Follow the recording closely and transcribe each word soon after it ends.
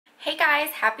Hey guys,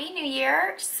 Happy New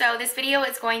Year! So this video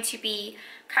is going to be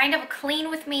kind of a clean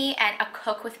with me and a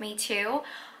cook with me too.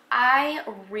 I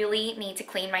really need to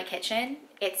clean my kitchen.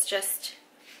 It's just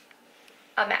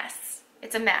a mess.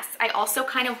 It's a mess. I also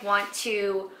kind of want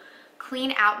to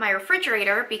clean out my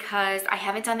refrigerator because I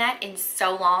haven't done that in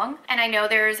so long. And I know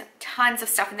there's tons of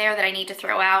stuff in there that I need to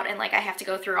throw out, and like I have to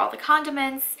go through all the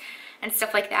condiments and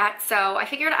stuff like that. So I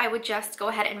figured I would just go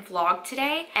ahead and vlog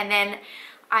today, and then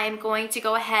I'm going to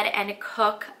go ahead and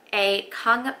cook a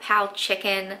Kung Pao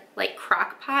chicken like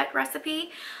crock pot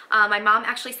recipe. My mom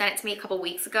actually sent it to me a couple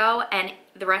weeks ago, and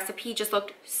the recipe just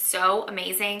looked so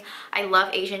amazing. I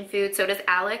love Asian food, so does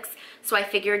Alex. So I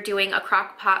figured doing a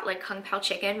crock pot like Kung Pao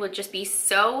chicken would just be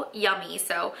so yummy.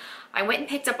 So I went and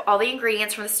picked up all the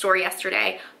ingredients from the store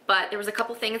yesterday, but there was a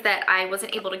couple things that I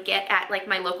wasn't able to get at like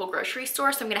my local grocery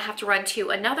store. So I'm gonna have to run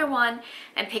to another one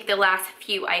and pick the last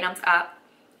few items up.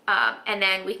 And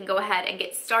then we can go ahead and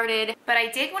get started. But I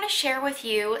did want to share with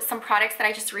you some products that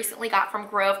I just recently got from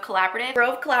Grove Collaborative.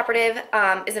 Grove Collaborative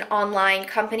is an online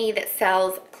company that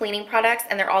sells cleaning products,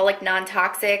 and they're all like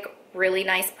non-toxic, really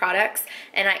nice products,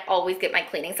 and I always get my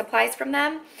cleaning supplies from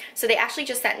them. So they actually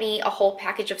just sent me a whole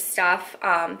package of stuff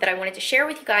that I wanted to share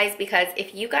with you guys, because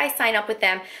if you guys sign up with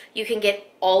them, you can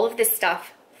get all of this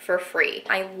stuff for free.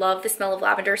 I love the smell of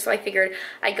lavender, so I figured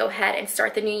I'd go ahead and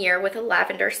start the new year with a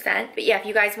lavender scent. But yeah, if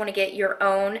you guys want to get your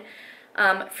own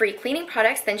free cleaning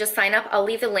products, then just sign up. I'll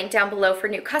leave the link down below for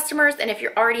new customers, and if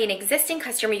you're already an existing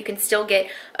customer, you can still get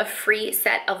a free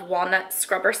set of walnut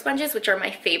scrubber sponges, which are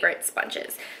my favorite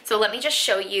sponges. So let me just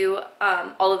show you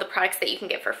all of the products that you can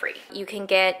get for free. You can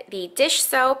get the dish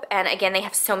soap, and again, they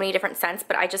have so many different scents,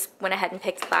 but I just went ahead and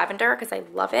picked lavender because I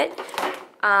love it.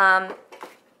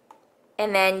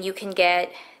 And then you can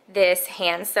get this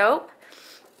hand soap.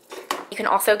 You can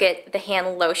also get the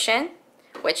hand lotion,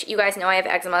 which you guys know I have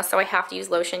eczema, so I have to use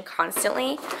lotion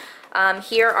constantly.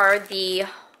 Here are the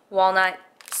walnut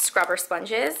scrubber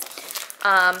sponges.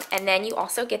 And then you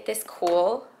also get this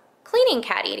cool cleaning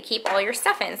caddy to keep all your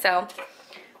stuff in. So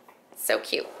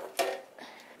cute.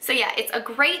 So yeah, it's a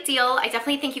great deal. I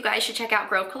definitely think you guys should check out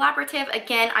Grove Collaborative.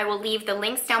 Again, I will leave the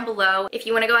links down below if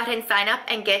you want to go ahead and sign up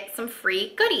and get some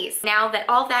free goodies. Now that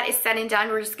all that is said and done,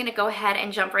 we're just going to go ahead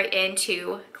and jump right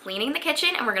into cleaning the kitchen,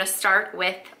 and we're going to start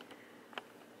with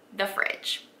the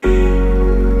fridge.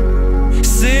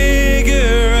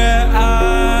 Cigarette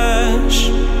ash,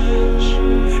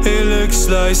 it looks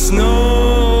like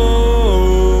snow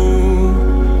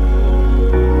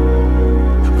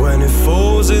when it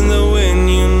falls in the wind,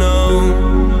 you know.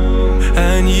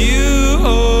 And you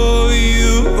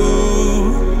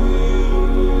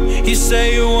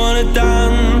say you wanna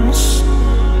dance,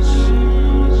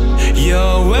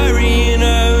 you're wary, you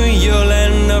know, you'll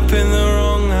end up in the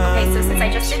wrong hands. Okay, so since I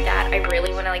just did that, I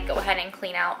really want to like go ahead and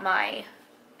clean out my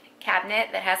cabinet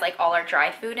that has like all our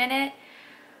dry food in it.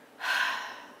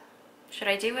 Should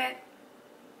I do it?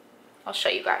 I'll show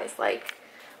you guys. Like,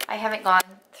 I haven't gone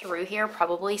through here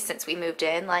probably since we moved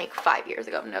in like 5 years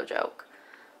ago, no joke.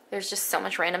 There's just so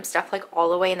much random stuff like all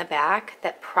the way in the back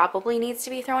that probably needs to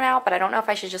be thrown out, but I don't know if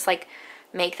I should just like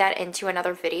make that into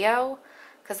another video,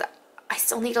 because I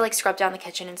still need to like scrub down the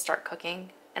kitchen and start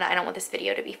cooking, and I don't want this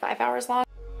video to be 5 hours long.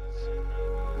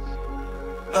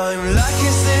 I'm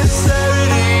lacking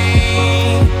sincerity,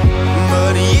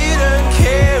 but you don't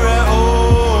care at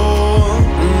all.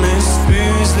 Miss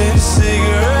booze, lit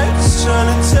cigarettes, trying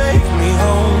to take me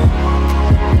home.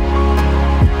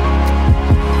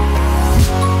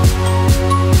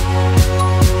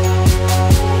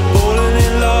 Falling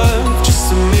in love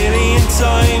just a million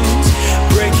times,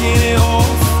 breaking it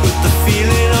off, put the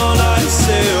feeling on ice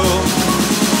still.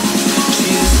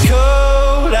 She's as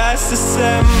cold as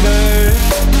December.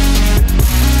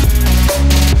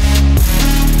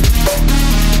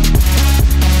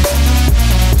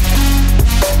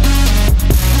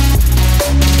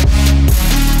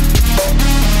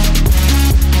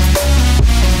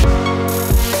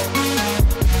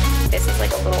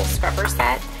 Scrubber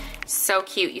set. So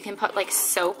cute. You can put like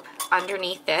soap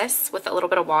underneath this with a little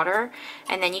bit of water,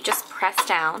 and then you just press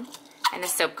down and the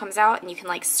soap comes out, and you can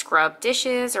like scrub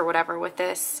dishes or whatever with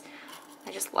this.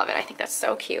 I just love it. I think that's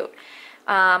so cute.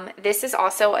 This is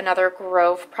also another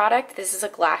Grove product. This is a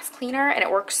glass cleaner, and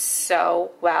it works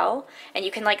so well, and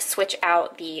you can like switch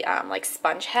out the like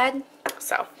sponge head,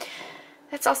 so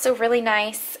that's also really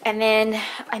nice. And then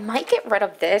I might get rid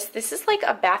of this. This is like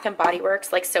a Bath and Body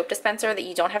Works like soap dispenser that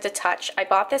you don't have to touch. I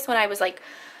bought this when I was like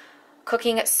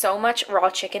cooking so much raw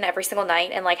chicken every single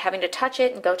night and like having to touch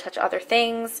it and go touch other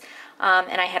things,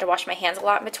 and I had to wash my hands a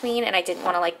lot in between, and I didn't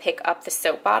want to like pick up the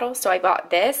soap bottle, so I bought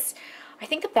this. I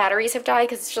think the batteries have died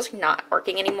because it's just not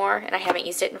working anymore and I haven't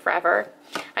used it in forever.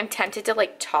 I'm tempted to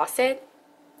like toss it,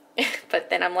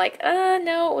 but then I'm like,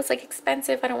 no, it was like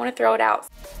expensive. I don't want to throw it out.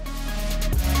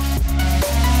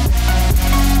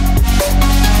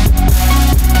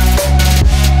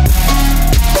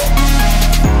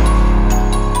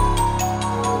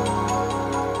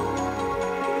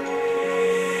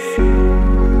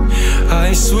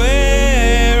 I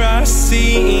swear I've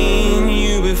seen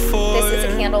you before. This is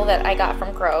a candle that I got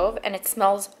from Grove and it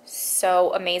smells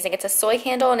so amazing. It's a soy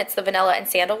candle and it's the vanilla and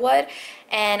sandalwood.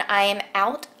 And I am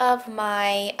out of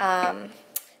my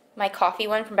my coffee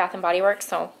one from Bath & Body Works,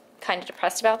 so I'm kind of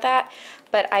depressed about that.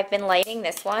 But I've been lighting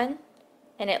this one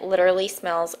and it literally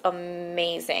smells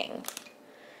amazing.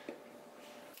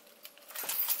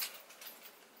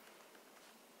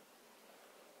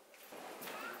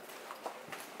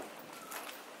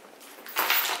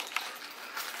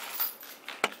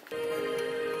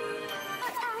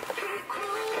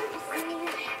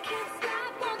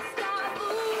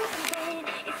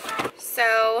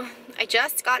 So I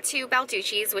just got to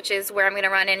Balducci's, which is where I'm going to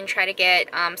run in and try to get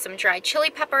some dried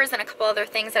chili peppers and a couple other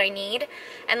things that I need.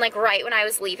 And like right when I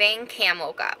was leaving, Cam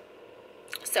woke up.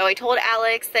 So I told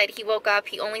Alex that he woke up.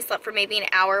 He only slept for maybe an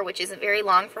hour, which isn't very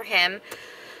long for him.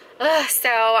 So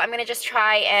I'm going to just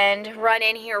try and run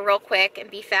in here real quick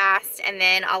and be fast. And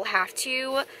then I'll have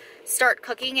to start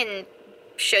cooking and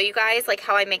show you guys like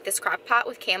how I make this crock pot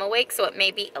with Cam awake. So it may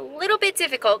be a little bit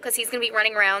difficult because he's going to be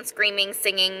running around screaming,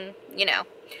 singing, you know.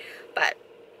 But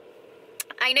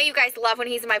I know you guys love when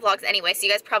he's in my vlogs anyway, so you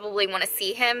guys probably want to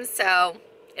see him, so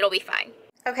it'll be fine.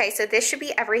 Okay, so this should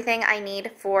be everything I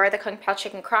need for the Kung Pao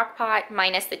chicken crock pot,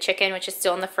 minus the chicken, which is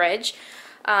still in the fridge.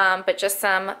 But just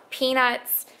some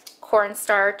peanuts,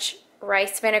 cornstarch,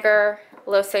 rice vinegar,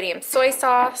 low sodium soy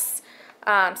sauce,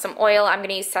 some oil. I'm going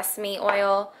to use sesame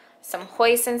oil, some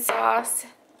hoisin sauce,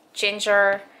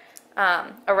 ginger,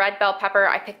 a red bell pepper.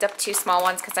 I picked up 2 small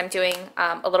ones because I'm doing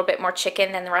a little bit more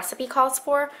chicken than the recipe calls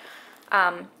for.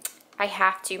 I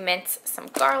have to mince some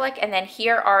garlic, and then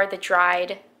here are the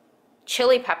dried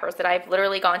chili peppers that I've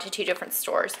literally gone to 2 different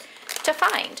stores to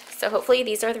find. So hopefully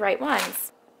these are the right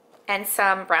ones. And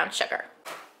some brown sugar.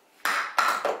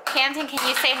 Camden, can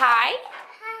you say hi?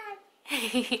 Hi.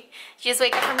 Did you just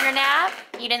wake up from your nap?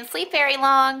 You didn't sleep very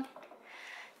long.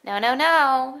 No, no,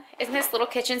 no. Isn't this little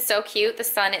kitchen so cute? The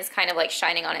sun is kind of like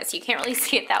shining on it, so you can't really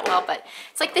see it that well, but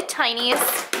it's like the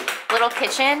tiniest little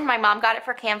kitchen. My mom got it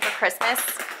for Cam for Christmas,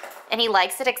 and he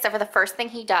likes it, except for the first thing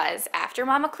he does after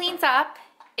Mama cleans up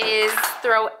is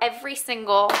throw every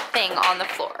single thing on the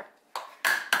floor.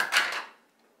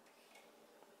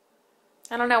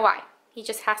 I don't know why. He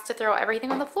just has to throw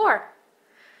everything on the floor.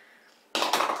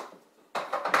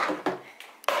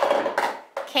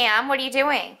 Cam, what are you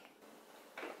doing?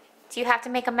 Do you have to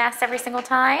make a mess every single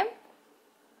time?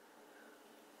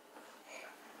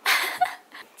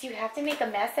 Do you have to make a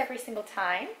mess every single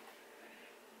time?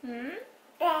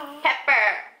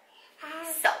 Pepper.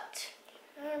 Salt.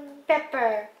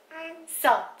 Pepper.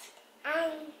 Salt.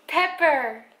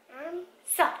 Pepper.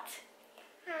 Salt.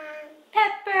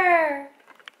 Pepper.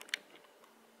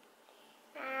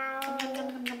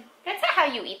 That's not how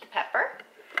you eat the pepper.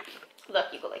 Look,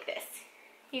 you go like this.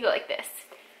 You go like this.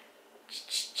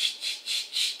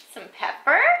 Some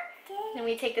pepper. Then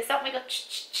we take the salt and we go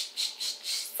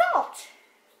salt.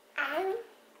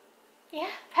 Yeah,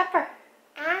 pepper.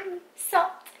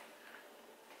 Salt.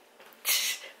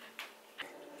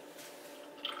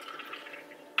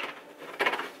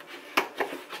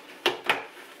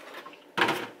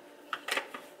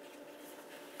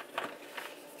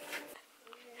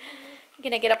 You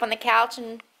gonna get up on the couch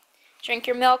and drink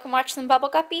your milk and watch some Bubble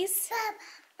Guppies?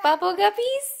 Bubble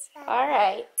Guppies?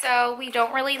 Alright. So we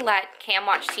don't really let Cam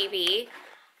watch TV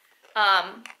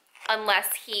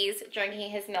unless he's drinking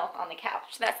his milk on the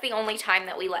couch. That's the only time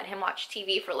that we let him watch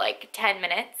TV for like 10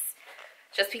 minutes.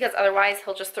 Just because otherwise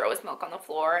he'll just throw his milk on the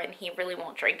floor and he really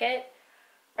won't drink it.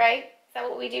 Right? Is that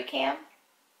what we do, Cam?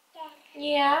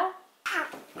 Yeah?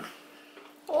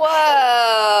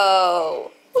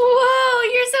 Whoa! Whoa,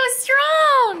 you're so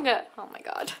strong! Oh my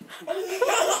god.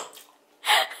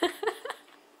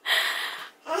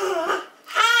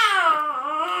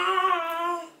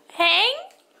 Hang?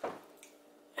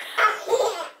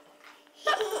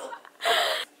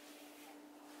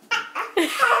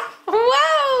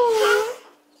 Whoa!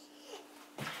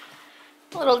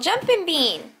 Little jumping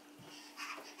bean.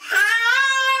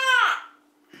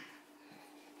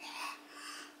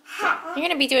 You're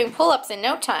gonna be doing pull-ups in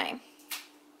no time.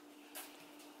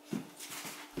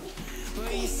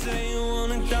 You say you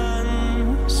wanna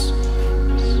dance,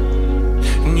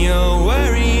 and you're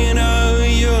worrying how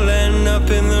you'll end up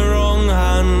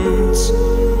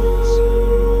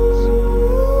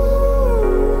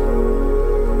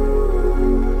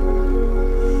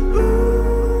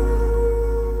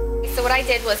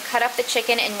was cut up the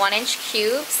chicken in 1-inch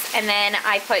cubes, and then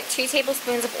I put 2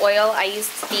 tablespoons of oil. I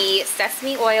used the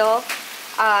sesame oil,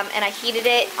 and I heated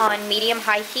it on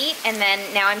medium-high heat, and then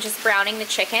now I'm just browning the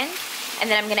chicken, and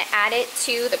then I'm going to add it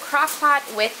to the crock pot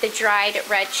with the dried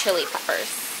red chili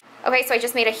peppers. Okay, so I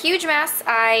just made a huge mess.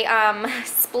 I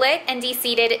split and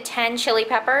de-seeded 10 chili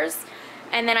peppers,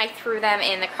 and then I threw them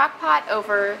in the crock pot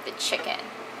over the chicken.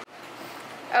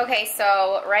 Okay,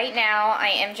 so right now I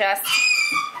am just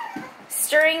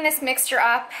stirring this mixture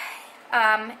up.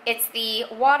 It's the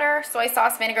water, soy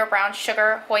sauce, vinegar, brown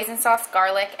sugar, hoisin sauce,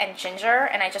 garlic, and ginger,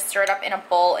 and I just stir it up in a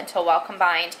bowl until well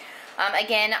combined.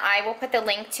 Again, I will put the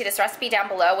link to this recipe down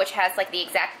below, which has like the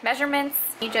exact measurements.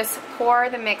 You just pour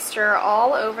the mixture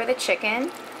all over the chicken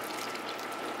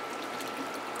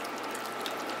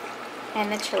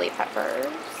and the chili peppers.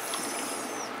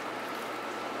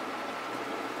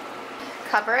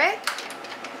 Cover it.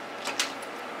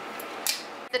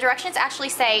 The directions actually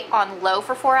say on low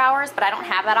for 4 hours, but I don't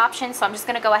have that option, so I'm just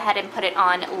going to go ahead and put it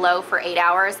on low for 8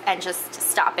 hours and just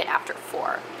stop it after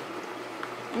 4.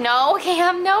 No,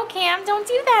 Cam, don't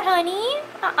do that, honey.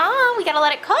 We gotta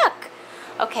let it cook.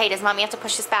 Okay, does mommy have to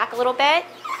push this back a little bit?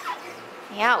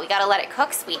 Yeah, we gotta let it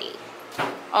cook, sweetie.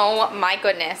 Oh my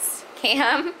goodness.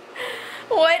 Cam,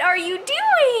 what are you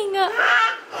doing?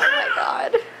 Oh my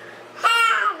God.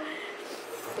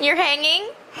 You're hanging?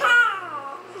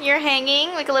 You're hanging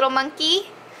like a little monkey?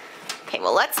 Okay,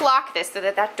 well, let's lock this so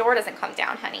that that door doesn't come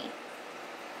down, honey.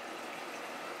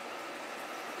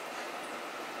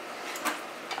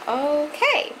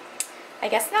 Okay, I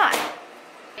guess not.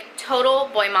 Total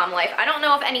boy mom life. I don't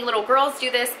know if any little girls do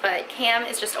this, but Cam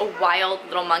is just a wild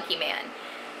little monkey man.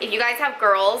 If you guys have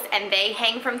girls and they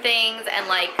hang from things and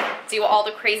like do all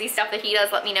the crazy stuff that he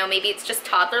does, let me know. Maybe it's just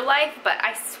toddler life, but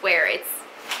I swear it's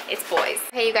boys.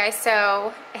 Okay, you guys,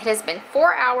 so it has been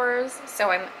 4 hours,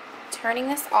 so I'm turning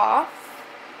this off.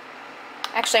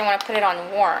 Actually, I want to put it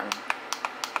on warm.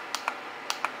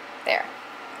 There.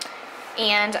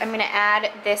 And I'm going to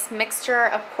add this mixture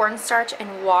of cornstarch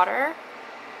and water.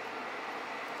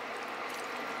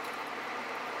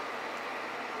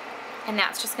 And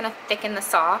that's just going to thicken the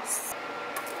sauce.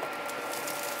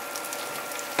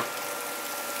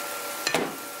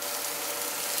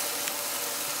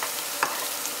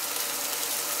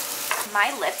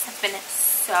 My lips have been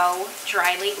so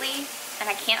dry lately, and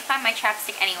I can't find my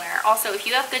chapstick anywhere. Also, if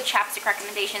you have good chapstick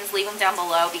recommendations, leave them down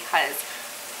below, because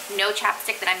no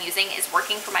chapstick that I'm using is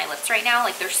working for my lips right now.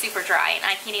 Like, they're super dry, and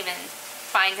I can't even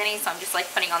find any, so I'm just like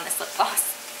putting on this lip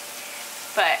gloss.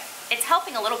 But it's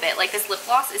helping a little bit. Like, this lip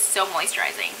gloss is so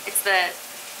moisturizing. It's the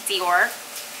Dior,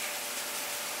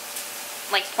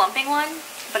 like, plumping one,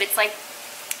 but it's like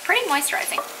pretty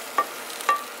moisturizing.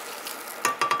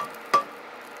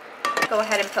 Go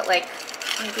ahead and put like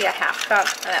maybe a half cup.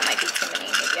 Oh, that might be too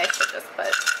many. Maybe I should just put.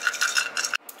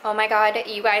 Oh my God,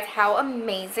 you guys, how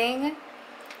amazing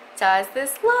does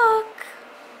this look?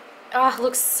 Oh, it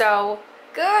looks so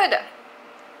good.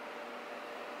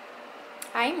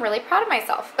 I'm really proud of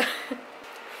myself.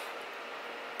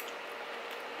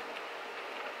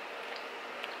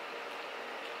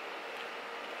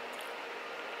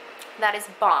 That is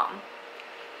bomb.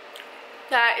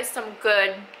 That is some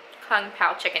good Kung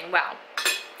Pao chicken. Wow.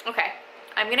 Okay,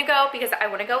 I'm gonna go because I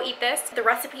want to go eat this. The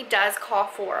recipe does call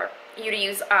for you to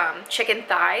use chicken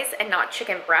thighs and not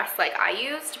chicken breasts like I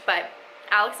used, but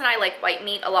Alex and I like white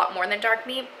meat a lot more than dark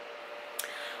meat.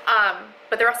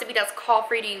 But the recipe does call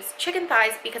for you to use chicken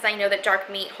thighs because I know that dark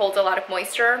meat holds a lot of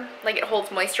moisture. Like, it holds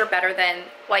moisture better than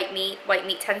white meat. White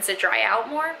meat tends to dry out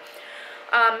more.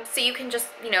 So you can just,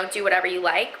 you know, do whatever you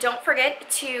like. Don't forget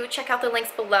to check out the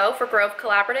links below for Grove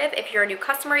Collaborative. If you're a new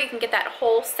customer, you can get that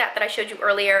whole set that I showed you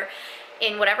earlier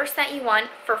in whatever scent you want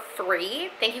for free.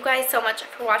 Thank you guys so much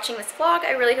for watching this vlog.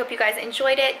 I really hope you guys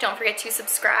enjoyed it. Don't forget to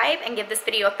subscribe and give this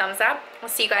video a thumbs up. I'll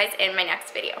see you guys in my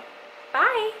next video.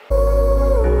 Bye!